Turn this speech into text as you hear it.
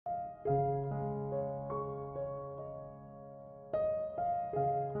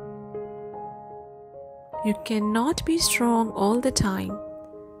You cannot be strong all the time.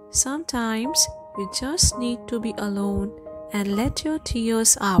 Sometimes you just need to be alone and let your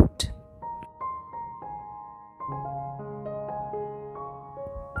tears out.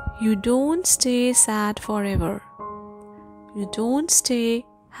 You don't stay sad forever. You don't stay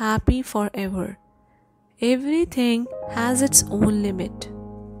happy forever. Everything has its own limit.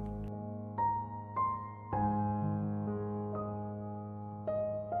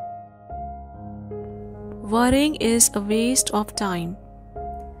 Worrying is a waste of time.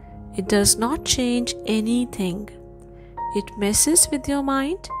 It does not change anything. It messes with your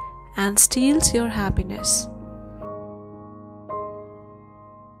mind and steals your happiness.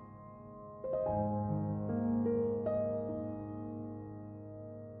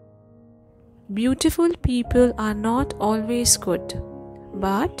 Beautiful people are not always good,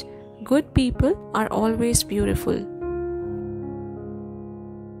 but good people are always beautiful.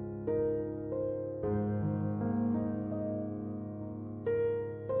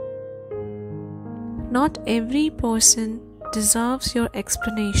 Not every person deserves your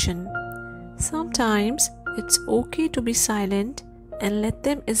explanation. Sometimes it's okay to be silent and let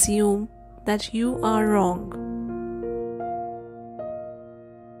them assume that you are wrong.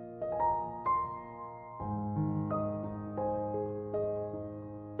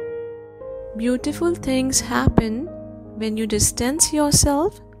 Beautiful things happen when you distance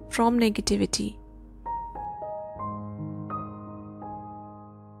yourself from negativity.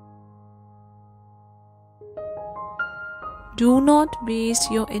 Do not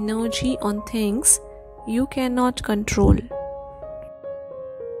waste your energy on things you cannot control.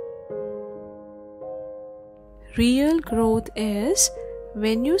 Real growth is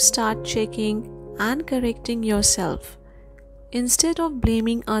when you start checking and correcting yourself. Instead of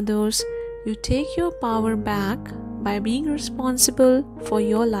blaming others, you take your power back by being responsible for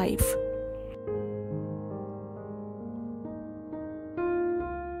your life.